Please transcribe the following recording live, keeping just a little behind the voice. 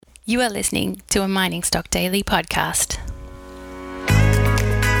You are listening to a Mining Stock Daily podcast.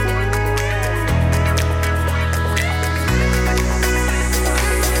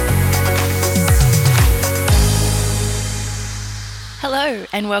 Hello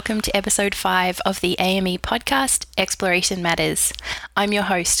and welcome to episode 5 of the AME podcast, Exploration Matters. I'm your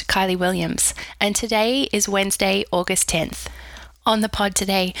host, Kylie Williams, and today is Wednesday, August 10th. On the pod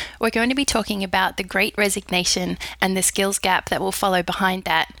today, we're going to be talking about the Great Resignation and the skills gap that will follow behind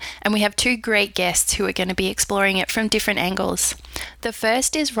that, and we have two great guests who are going to be exploring it from different angles. The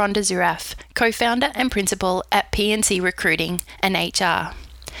first is Rhonda Zuraf, co-founder and principal at PNC Recruiting and HR.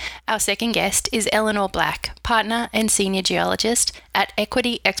 Our second guest is Eleanor Black, partner and senior geologist at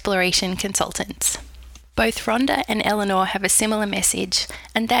Equity Exploration Consultants. Both Rhonda and Eleanor have a similar message,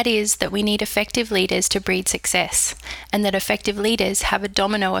 and that is that we need effective leaders to breed success, and that effective leaders have a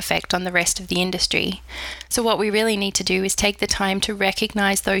domino effect on the rest of the industry. So what we really need to do is take the time to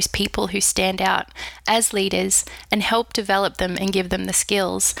recognize those people who stand out as leaders and help develop them and give them the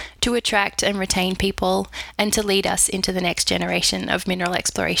skills to attract and retain people and to lead us into the next generation of mineral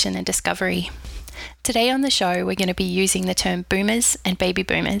exploration and discovery. Today on the show, we're going to be using the term boomers and baby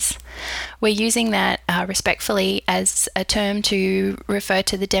boomers. We're using that respectfully as a term to refer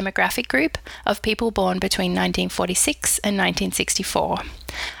to the demographic group of people born between 1946 and 1964.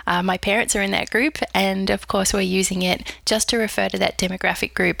 My parents are in that group, and of course we're using it just to refer to that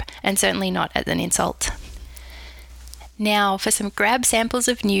demographic group and certainly not as an insult. Now for some grab samples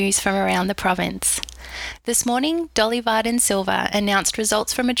of news from around the province. This morning, Dollyvarden Silver announced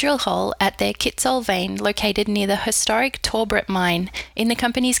results from a drill hole at their Kitsault vein located near the historic Torbrit mine in the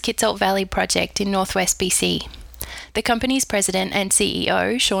company's Kitsault Valley project in northwest BC. The company's president and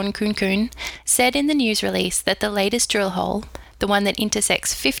CEO, Sean Khoon, said in the news release that the latest drill hole, the one that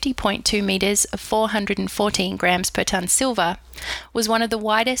intersects 50.2 metres of 414 grams per tonne silver, was one of the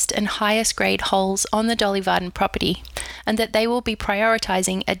widest and highest grade holes on the Dollyvarden property, and that they will be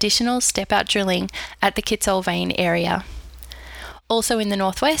prioritising additional step-out drilling at the Kitsault vein area. Also in the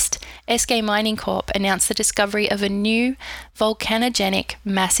northwest, SK Mining Corp announced the discovery of a new volcanogenic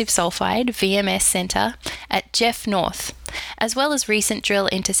massive sulfide VMS centre at Jeff North, as well as recent drill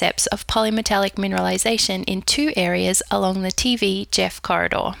intercepts of polymetallic mineralisation in two areas along the TV Jeff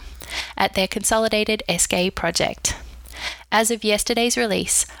corridor at their consolidated SK project. As of yesterday's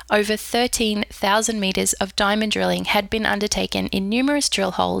release, over 13,000 metres of diamond drilling had been undertaken in numerous drill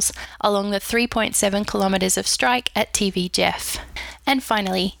holes along the 3.7 kilometres of strike at TV Jeff. And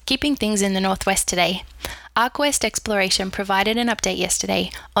finally, keeping things in the northwest today, ArcWest Exploration provided an update yesterday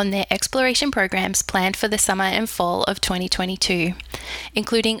on their exploration programs planned for the summer and fall of 2022,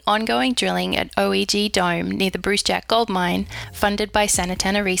 including ongoing drilling at OEG Dome near the Brucejack Gold Mine, funded by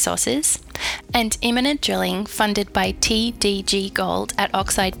Sanatana Resources, and imminent drilling funded by TDG Gold at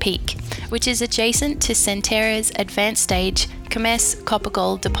Oxide Peak, which is adjacent to Centerra's advanced stage Kemess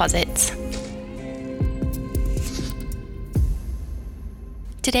copper-gold deposits.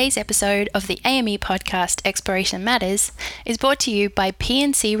 Today's episode of the AME podcast Exploration Matters is brought to you by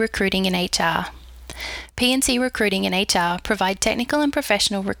PNC Recruiting and HR. PNC Recruiting and HR provide technical and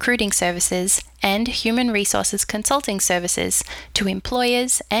professional recruiting services and human resources consulting services to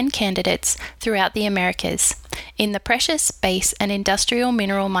employers and candidates throughout the Americas in the precious, base and industrial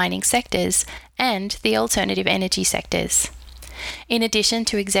mineral mining sectors and the alternative energy sectors. In addition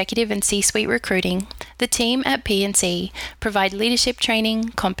to executive and C-suite recruiting, the team at PNC provide leadership training,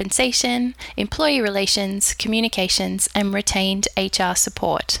 compensation, employee relations, communications, and retained HR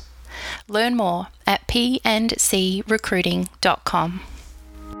support. Learn more at pncrecruiting.com.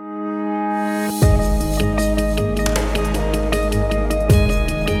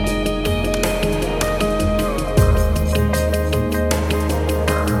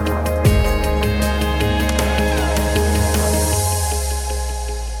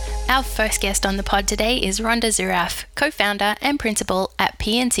 Our first guest on the pod today is Rhonda Zuraf, co-founder and principal at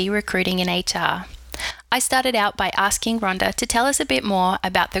PNC Recruiting and HR. I started out by asking Rhonda to tell us a bit more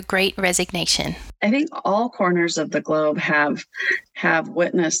about the Great Resignation. I think all corners of the globe have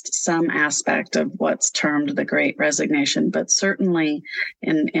witnessed some aspect of what's termed the Great Resignation, but certainly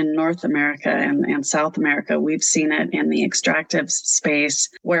in North America and South America, we've seen it in the extractive space,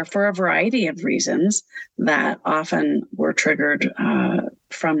 where for a variety of reasons that often were triggered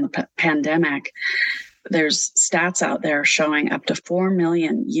from the pandemic, there's stats out there showing up to 4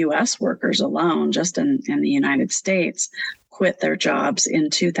 million U.S. workers alone, just in the United States, quit their jobs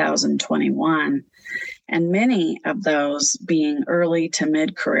in 2021. And many of those, being early to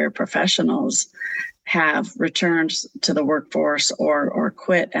mid-career professionals, have returned to the workforce or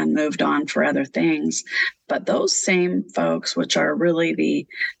quit and moved on for other things. But those same folks, which are really the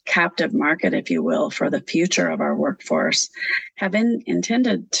captive market, if you will, for the future of our workforce, have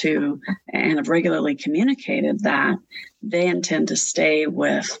intended to and have regularly communicated that they intend to stay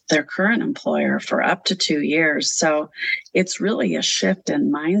with their current employer for up to 2 years. So it's really a shift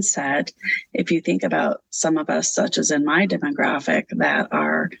in mindset. If you think about some of us, such as in my demographic, that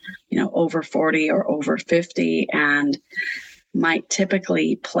are, over 40 or over 50 and might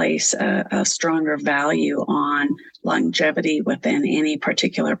typically place a stronger value on longevity within any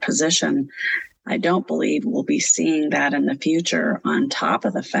particular position. I don't believe we'll be seeing that in the future, on top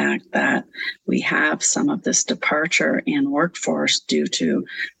of the fact that we have some of this departure in workforce due to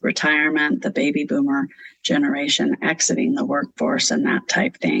retirement, the baby boomer generation exiting the workforce and that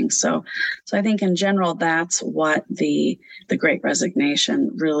type thing. So I think in general, that's what the Great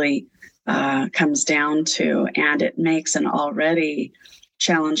Resignation really comes down to, and it makes an already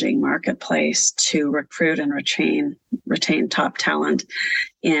challenging marketplace to recruit and retain top talent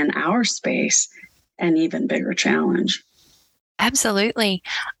in our space an even bigger challenge. Absolutely.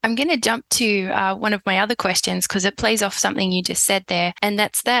 I'm going to jump to one of my other questions because it plays off something you just said there, and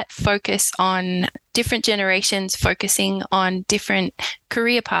that's that focus on different generations focusing on different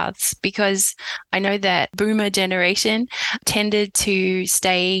career paths, because I know that boomer generation tended to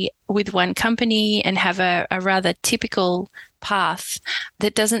stay with one company and have a rather typical path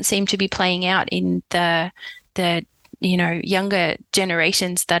that doesn't seem to be playing out in the younger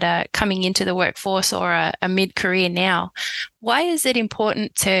generations that are coming into the workforce or a mid-career now. Why is it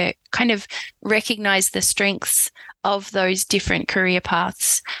important to kind of recognize the strengths of those different career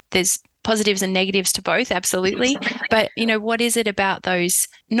paths? There's positives and negatives to both, absolutely. But, what is it about those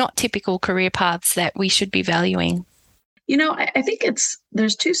not typical career paths that we should be valuing? I think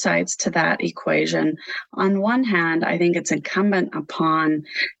there's two sides to that equation. On one hand, I think it's incumbent upon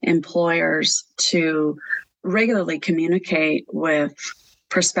employers to regularly communicate with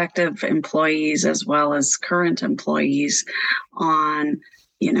prospective employees as well as current employees on,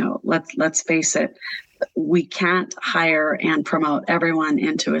 let's face it, we can't hire and promote everyone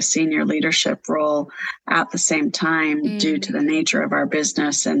into a senior leadership role at the same time due to the nature of our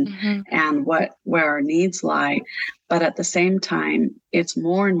business and where our needs lie. But at the same time, it's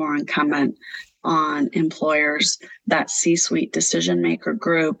more and more incumbent on employers, that C-suite decision maker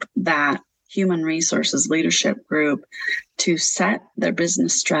group, that human resources leadership group, to set their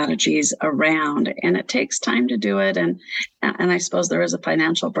business strategies around. And it takes time to do it. And I suppose there is a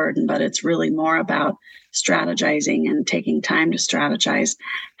financial burden, but it's really more about strategizing and taking time to strategize.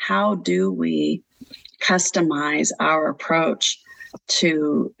 How do we customize our approach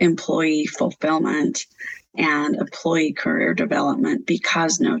to employee fulfillment and employee career development,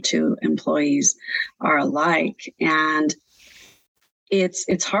 because no two employees are alike? And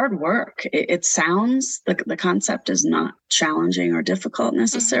it's hard work. It sounds, the concept is not challenging or difficult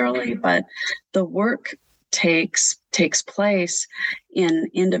necessarily, but the work takes place in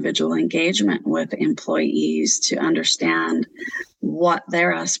individual engagement with employees to understand what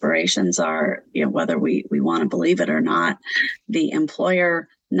their aspirations are, whether we want to believe it or not. The employer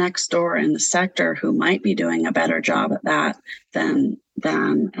next door in the sector who might be doing a better job at that than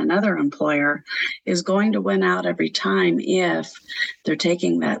another employer is going to win out every time if they're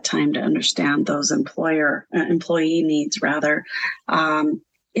taking that time to understand those employee needs rather.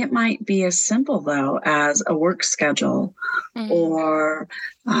 It might be as simple, though, as a work schedule, or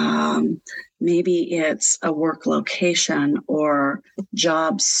maybe it's a work location or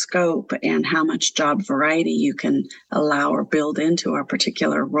job scope and how much job variety you can allow or build into a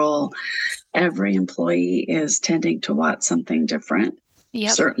particular role. Every employee is tending to want something different,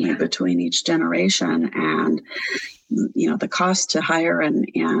 certainly between each generation. And the cost to hire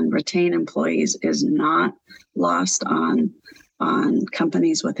and retain employees is not lost on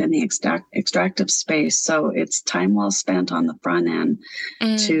companies within the extractive space. So it's time well spent on the front end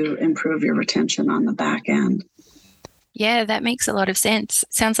to improve your retention on the back end. Yeah, that makes a lot of sense.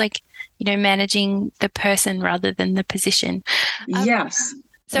 Sounds like, managing the person rather than the position. Yes,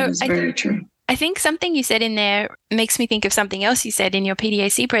 that is very true. I think something you said in there makes me think of something else you said in your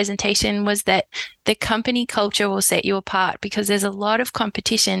PDAC presentation, was that the company culture will set you apart, because there's a lot of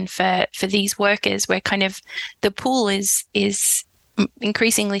competition for these workers where kind of the pool is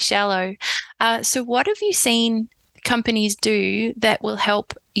increasingly shallow. So what have you seen companies do that will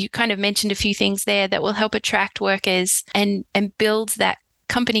help? You kind of mentioned a few things there that will help attract workers and build that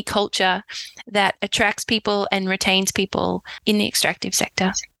company culture that attracts people and retains people in the extractive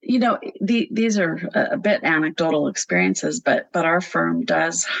sector? These are a bit anecdotal experiences, but our firm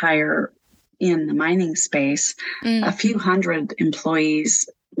does hire in the mining space a few hundred employees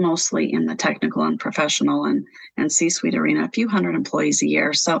mostly in the technical and professional and C-suite arena, a few hundred employees a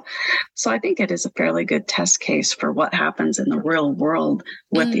year. So I think it is a fairly good test case for what happens in the real world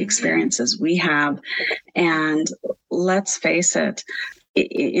with the experiences we have. And let's face it,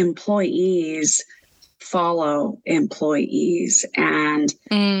 employees follow employees, and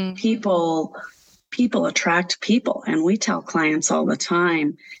people attract people. And we tell clients all the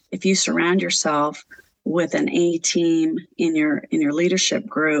time, if you surround yourself with an A team in your leadership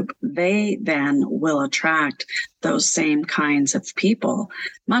group, they then will attract those same kinds of people.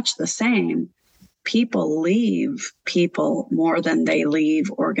 Much the same, people leave people more than they leave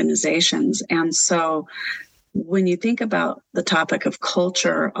organizations. And so when you think about the topic of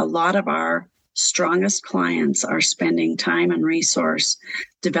culture, a lot of our strongest clients are spending time and resource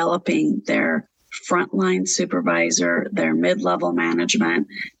developing their frontline supervisor, their mid-level management,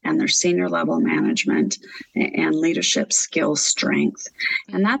 and their senior level management and leadership skill strength.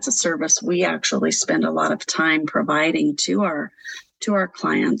 And that's a service we actually spend a lot of time providing to our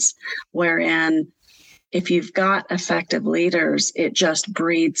clients, wherein if you've got effective leaders, it just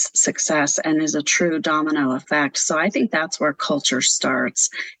breeds success and is a true domino effect. So I think that's where culture starts,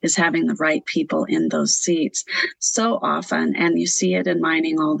 is having the right people in those seats. So often, and you see it in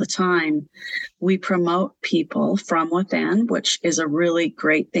mining all the time, we promote people from within, which is a really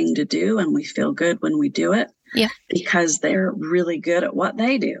great thing to do. And we feel good when we do it because they're really good at what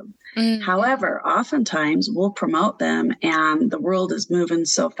they do. However, oftentimes we'll promote them and the world is moving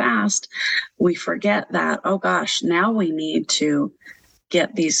so fast, we forget that, oh gosh, now we need to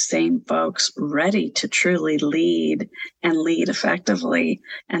get these same folks ready to truly lead and lead effectively.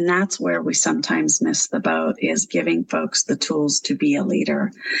 And that's where we sometimes miss the boat, is giving folks the tools to be a leader.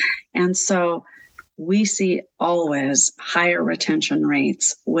 And so we see always higher retention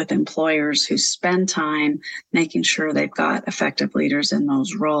rates with employers who spend time making sure they've got effective leaders in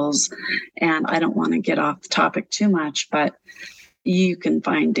those roles. And I don't want to get off the topic too much, but you can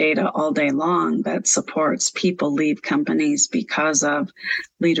find data all day long that supports people leave companies because of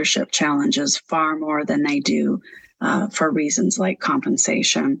leadership challenges far more than they do for reasons like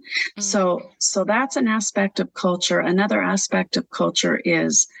compensation. So that's an aspect of culture. Another aspect of culture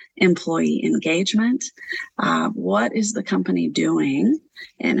is employee engagement. What is the company doing?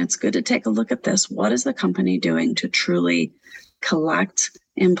 And it's good to take a look at this. What is the company doing to truly collect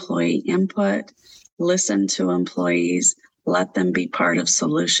employee input, listen to employees, let them be part of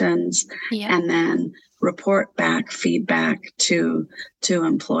solutions, and then report back feedback to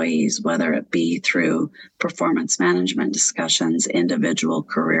employees, whether it be through performance management discussions, individual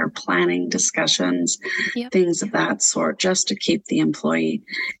career planning discussions, things of that sort, just to keep the employee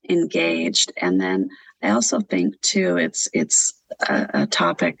engaged. And then I also think too, it's a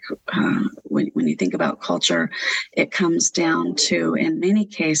topic when you think about culture, it comes down to, in many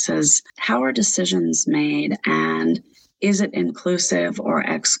cases, how are decisions made, and is it inclusive or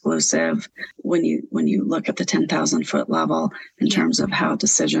exclusive when you look at the 10,000 foot level in terms of how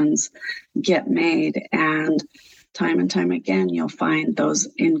decisions get made? And time again, you'll find those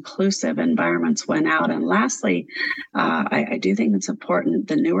inclusive environments win out. And lastly, I do think it's important,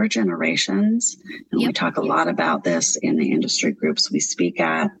 the newer generations, and we talk a lot about this in the industry groups we speak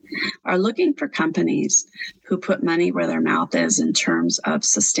at, are looking for companies who put money where their mouth is in terms of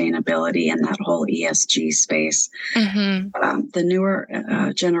sustainability and that whole ESG space. The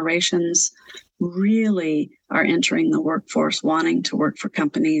newer generations really are entering the workforce wanting to work for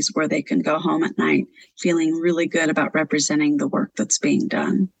companies where they can go home at night feeling really good about representing the work that's being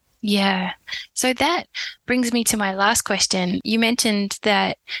done. Yeah. So that brings me to my last question. You mentioned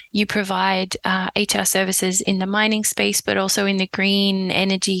that you provide HR services in the mining space, but also in the green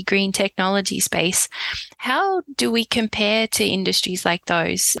energy, green technology space. How do we compare to industries like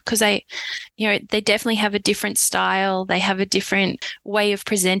those? Because they definitely have a different style. They have a different way of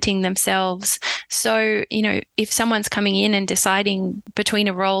presenting themselves. So, if someone's coming in and deciding between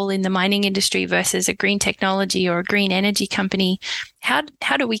a role in the mining industry versus a green technology or a green energy company,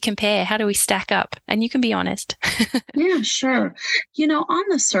 how do we compare? How do we stack up? And you can be honest. Yeah, sure. On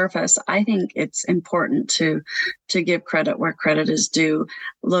the surface, I think it's important to give credit where credit is due.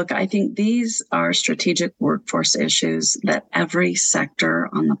 Look, I think these are strategic workforce issues that every sector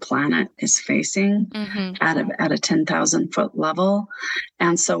on the planet is facing at a 10,000 foot level.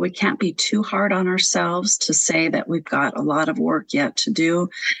 And so we can't be too hard on ourselves to say that we've got a lot of work yet to do.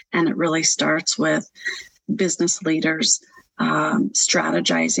 And it really starts with business leaders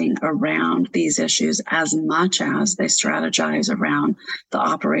strategizing around these issues as much as they strategize around the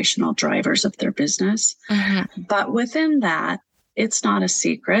operational drivers of their business. But within that, it's not a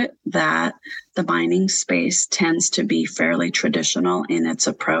secret that the mining space tends to be fairly traditional in its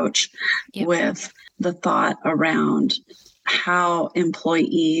approach. Yep. With the thought around how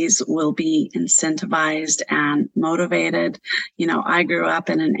employees will be incentivized and motivated. I grew up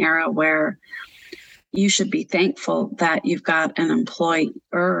in an era where you should be thankful that you've got an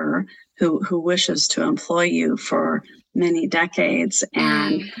employer who wishes to employ you for many decades,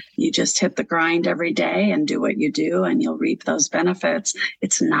 and you just hit the grind every day and do what you do and you'll reap those benefits.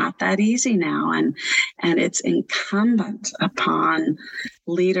 It's not that easy now. And it's incumbent upon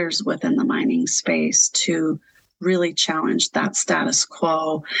leaders within the mining space to really challenge that status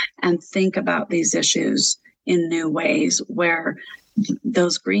quo and think about these issues in new ways, where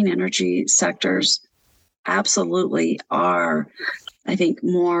those green energy sectors absolutely are, I think,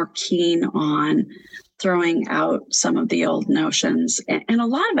 more keen on throwing out some of the old notions. And a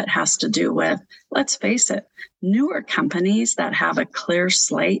lot of it has to do with, let's face it, newer companies that have a clear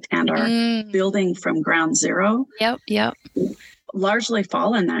slate and are building from ground zero. Yep. Largely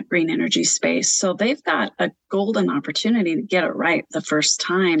fall in that green energy space. So they've got a golden opportunity to get it right the first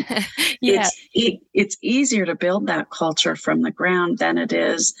time. Yeah. It's easier to build that culture from the ground than it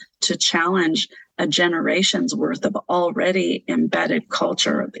is to challenge a generation's worth of already embedded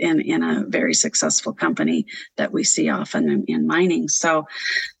culture in a very successful company that we see often in mining. So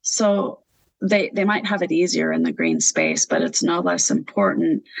they might have it easier in the green space, but it's no less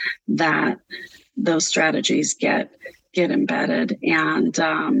important that those strategies get embedded.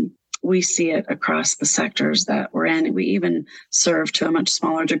 And we see it across the sectors that we're in. We even serve to a much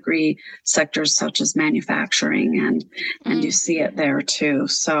smaller degree sectors such as manufacturing, and you see it there too.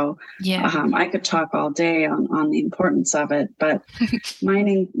 So I could talk all day on the importance of it, but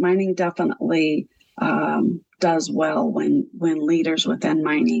mining definitely does well when leaders within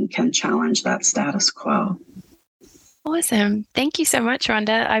mining can challenge that status quo. Awesome. Thank you so much,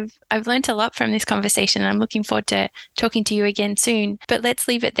 Rhonda. I've learned a lot from this conversation. I'm looking forward to talking to you again soon. But let's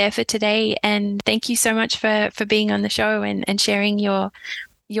leave it there for today. And thank you so much for being on the show and sharing your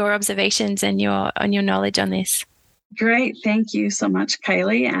observations and your knowledge on this. Great. Thank you so much,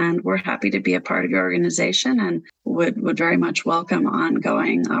 Kylie. And we're happy to be a part of your organization and would very much welcome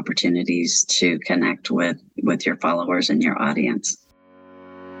ongoing opportunities to connect with your followers and your audience.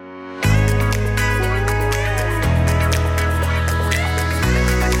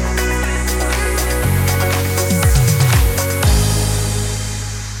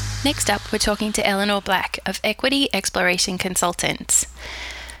 Next up, we're talking to Eleanor Black of Equity Exploration Consultants.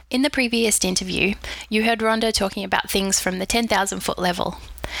 In the previous interview, you heard Rhonda talking about things from the 10,000 foot level.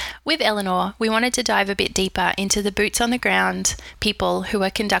 With Eleanor, we wanted to dive a bit deeper into the boots on the ground people who are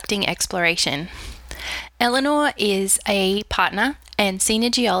conducting exploration. Eleanor is a partner and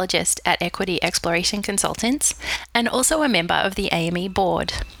senior geologist at Equity Exploration Consultants and also a member of the AME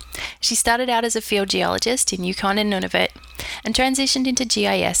board. She started out as a field geologist in Yukon and Nunavut and transitioned into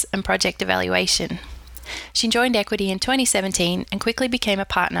GIS and project evaluation. She joined Equity in 2017 and quickly became a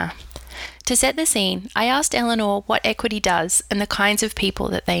partner. To set the scene, I asked Eleanor what Equity does and the kinds of people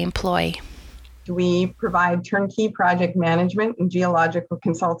that they employ. We provide turnkey project management and geological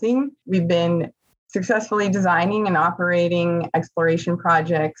consulting. We've been successfully designing and operating exploration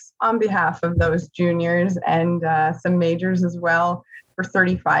projects on behalf of those juniors and some majors as well for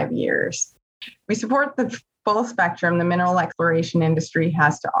 35 years. We support the full spectrum the mineral exploration industry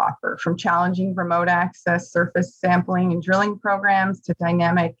has to offer, from challenging remote access, surface sampling and drilling programs to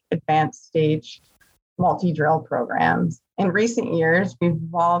dynamic advanced stage multi-drill programs. In recent years, we've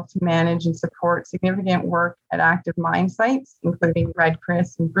evolved to manage and support significant work at active mine sites, including Red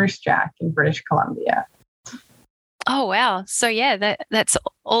Chris and Brucejack in British Columbia. Oh, wow. So that's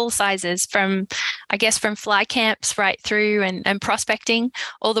all sizes from fly camps right through and prospecting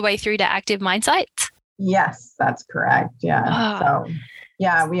all the way through to active mine sites? Yes, that's correct. Yeah. So,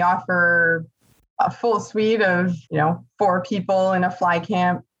 we offer a full suite of, 4 people in a fly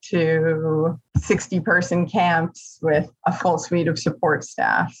camp to 60-person camps with a full suite of support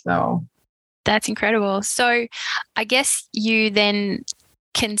staff. So that's incredible. So I guess you then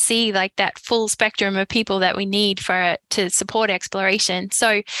can see like that full spectrum of people that we need to support exploration.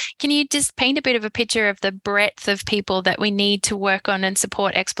 So can you just paint a bit of a picture of the breadth of people that we need to work on and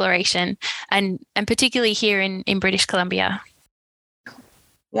support exploration, and particularly here in British Columbia?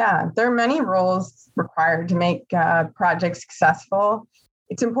 Yeah, there are many roles required to make projects successful.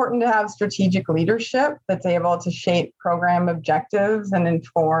 It's important to have strategic leadership that's able to shape program objectives and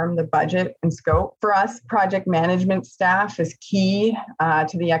inform the budget and scope. For us, project management staff is key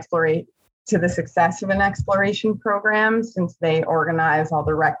to the success of an exploration program, since they organize all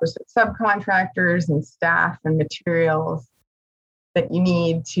the requisite subcontractors and staff and materials that you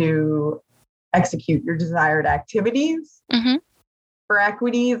need to execute your desired activities. Mm-hmm. For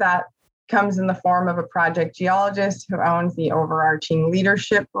equity, that comes in the form of a project geologist who owns the overarching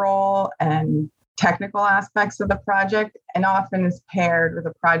leadership role and technical aspects of the project, and often is paired with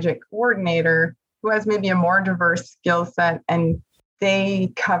a project coordinator who has maybe a more diverse skill set, and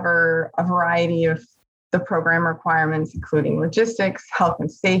they cover a variety of the program requirements, including logistics, health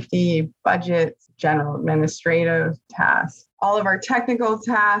and safety, budgets, general administrative tasks. All of our technical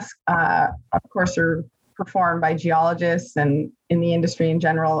tasks, of course, are performed by geologists, and in the industry in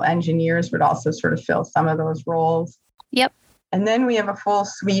general, engineers would also sort of fill some of those roles. Yep. And then we have a full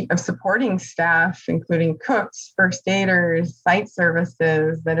suite of supporting staff, including cooks, first aiders, site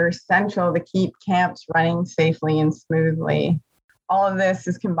services that are essential to keep camps running safely and smoothly. All of this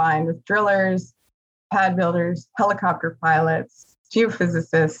is combined with drillers, pad builders, helicopter pilots,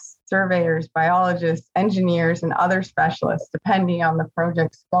 geophysicists, surveyors, biologists, engineers, and other specialists, depending on the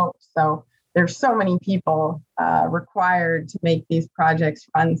project scope. So there's so many people required to make these projects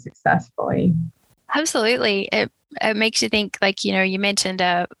run successfully. Absolutely. It makes you think, like, you mentioned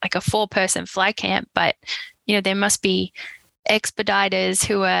a 4-person fly camp, but, there must be expediters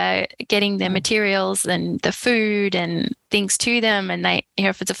who are getting the materials and the food and things to them. And they,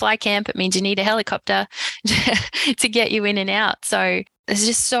 if it's a fly camp, it means you need a helicopter to get you in and out. So there's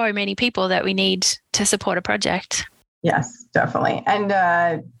just so many people that we need to support a project. Yes, definitely.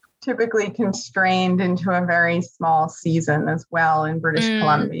 And typically constrained into a very small season as well in British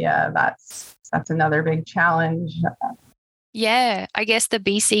Columbia. That's another big challenge. Yeah, I guess the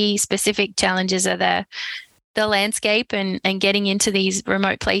BC specific challenges are the landscape and getting into these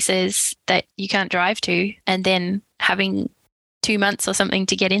remote places that you can't drive to, and then having 2 months or something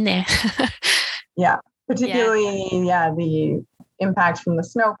to get in there. Yeah, particularly, the impacts from the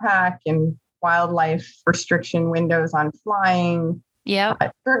snowpack and wildlife restriction windows on flying. Yeah,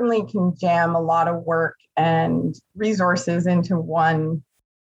 certainly can jam a lot of work and resources into one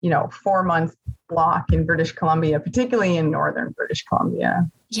 4-month block in British Columbia, particularly in northern British Columbia.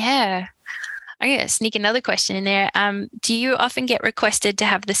 Yeah. I'm going to sneak another question in there. Do you often get requested to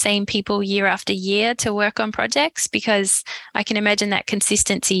have the same people year after year to work on projects? Because I can imagine that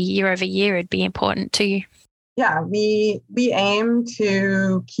consistency year over year would be important to you. Yeah, we aim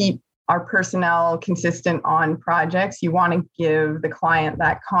to keep our personnel consistent on projects. You want to give the client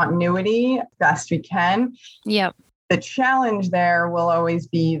that continuity best we can. Yep. The challenge there will always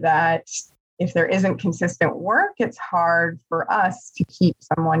be that if there isn't consistent work, it's hard for us to keep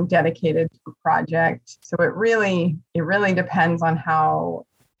someone dedicated to a project. So it really depends on how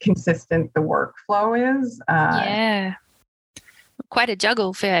consistent the workflow is. Yeah. Quite a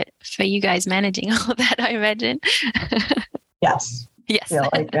juggle for you guys managing all of that, I imagine. Yes. Yes. Feel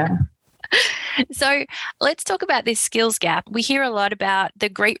like, yeah. So let's talk about this skills gap. We hear a lot about the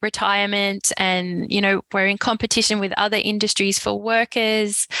great retirement and, we're in competition with other industries for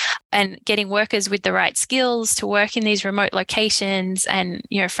workers and getting workers with the right skills to work in these remote locations. And,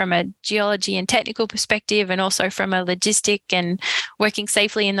 from a geology and technical perspective, and also from a logistic and working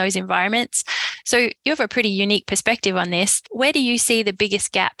safely in those environments. So you have a pretty unique perspective on this. Where do you see the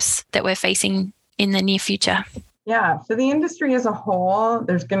biggest gaps that we're facing in the near future? Yeah, for the industry as a whole,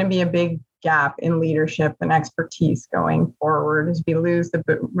 there's going to be a big gap in leadership and expertise going forward as we lose the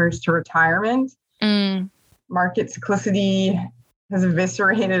boomers to retirement. Market cyclicity has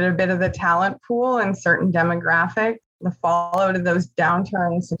eviscerated a bit of the talent pool in certain demographics. The fallout of those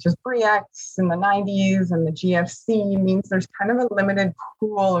downturns, such as Bre-X in the 90s and the GFC, means there's kind of a limited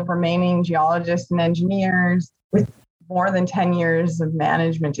pool of remaining geologists and engineers with more than 10 years of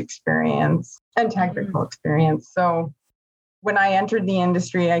management experience and technical experience. So when I entered the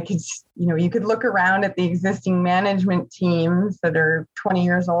industry, I could, you could look around at the existing management teams that are 20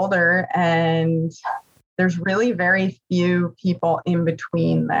 years older, and there's really very few people in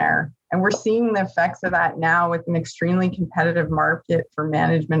between there. And we're seeing the effects of that now with an extremely competitive market for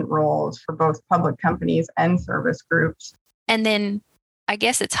management roles for both public companies and service groups. And then I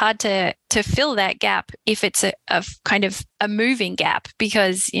guess it's hard to fill that gap if it's a kind of a moving gap,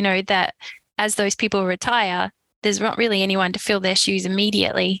 because, that as those people retire, there's not really anyone to fill their shoes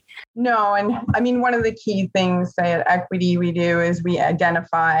immediately. No. And I mean, one of the key things, say at Equity, we do is we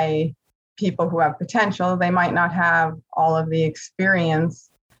identify people who have potential. They might not have all of the experience,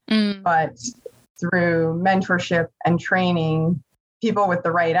 but through mentorship and training, people with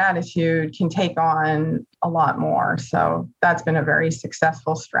the right attitude can take on a lot more. So that's been a very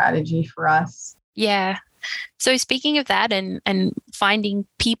successful strategy for us. Yeah. So speaking of that and finding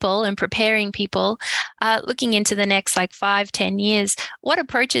people and preparing people, looking into the next 5-10 years, what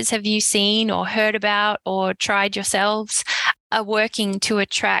approaches have you seen or heard about or tried yourselves are working to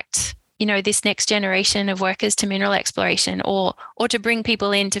attract, this next generation of workers to mineral exploration, or to bring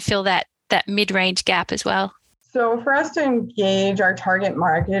people in to fill that mid-range gap as well? So for us to engage our target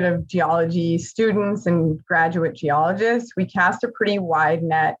market of geology students and graduate geologists, we cast a pretty wide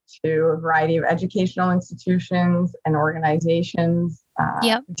net to a variety of educational institutions and organizations.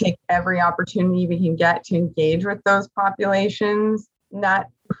 We take every opportunity we can get to engage with those populations. And that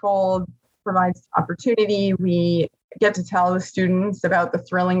fold provides opportunity. We get to tell the students about the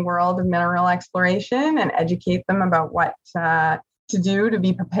thrilling world of mineral exploration and educate them about what to do to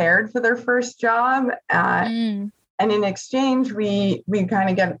be prepared for their first job. And in exchange, we kind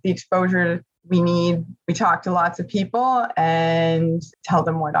of get the exposure we need. We talk to lots of people and tell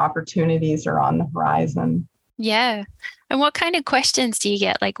them what opportunities are on the horizon. Yeah. And what kind of questions do you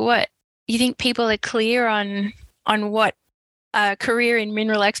get? Like, what you think people are clear on what a career in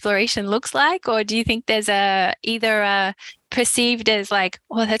mineral exploration looks like? Or do you think there's either perceived as like,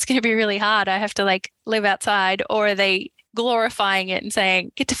 well, that's going to be really hard, I have to like live outside, or are they glorifying it and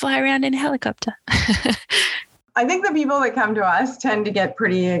saying, get to fly around in a helicopter? I think the people that come to us tend to get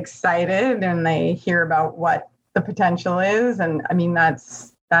pretty excited and they hear about what the potential is. And I mean,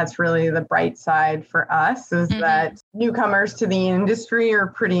 that's really the bright side for us, is that newcomers to the industry are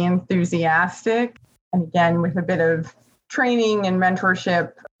pretty enthusiastic. And again, with a bit of training and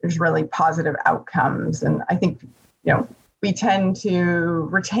mentorship, there's really positive outcomes. And I think, we tend to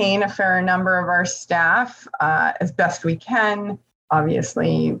retain a fair number of our staff as best we can,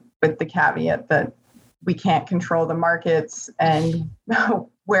 obviously with the caveat that we can't control the markets and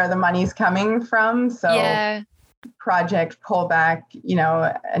where the money's coming from. So project pullback,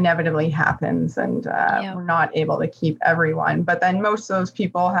 inevitably happens, and we're not able to keep everyone. But then most of those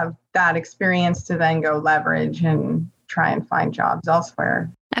people have that experience to then go leverage and try and find jobs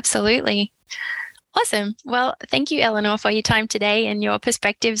elsewhere. Absolutely. Awesome. Well, thank you, Eleanor, for your time today and your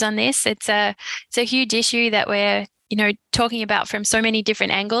perspectives on this. It's a huge issue that we're talking about from so many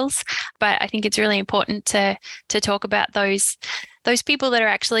different angles, but I think it's really important to talk about those people that are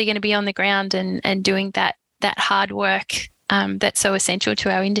actually going to be on the ground and doing that hard work that's so essential to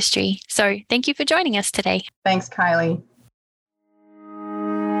our industry. So thank you for joining us today. Thanks, Kylie.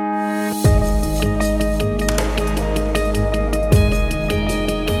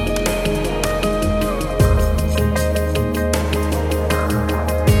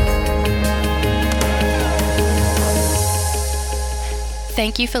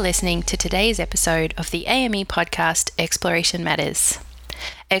 Thank you for listening to today's episode of the AME podcast, Exploration Matters.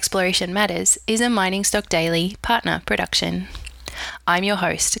 Exploration Matters is a Mining Stock Daily partner production. I'm your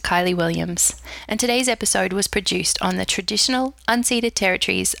host, Kylie Williams, and today's episode was produced on the traditional unceded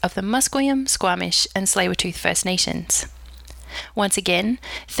territories of the Musqueam, Squamish, and Tsleil-Waututh First Nations. Once again,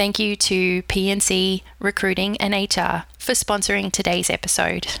 thank you to PNC Recruiting and HR for sponsoring today's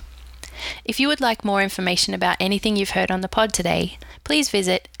episode. If you would like more information about anything you've heard on the pod today, please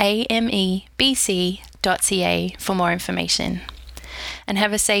visit amebc.ca for more information. And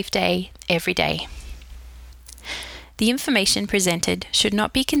have a safe day every day. The information presented should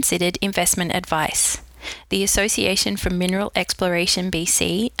not be considered investment advice. The Association for Mineral Exploration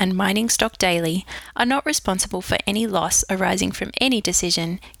BC and Mining Stock Daily are not responsible for any loss arising from any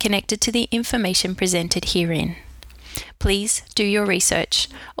decision connected to the information presented herein. Please do your research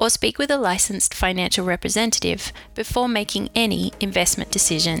or speak with a licensed financial representative before making any investment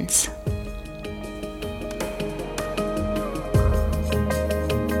decisions.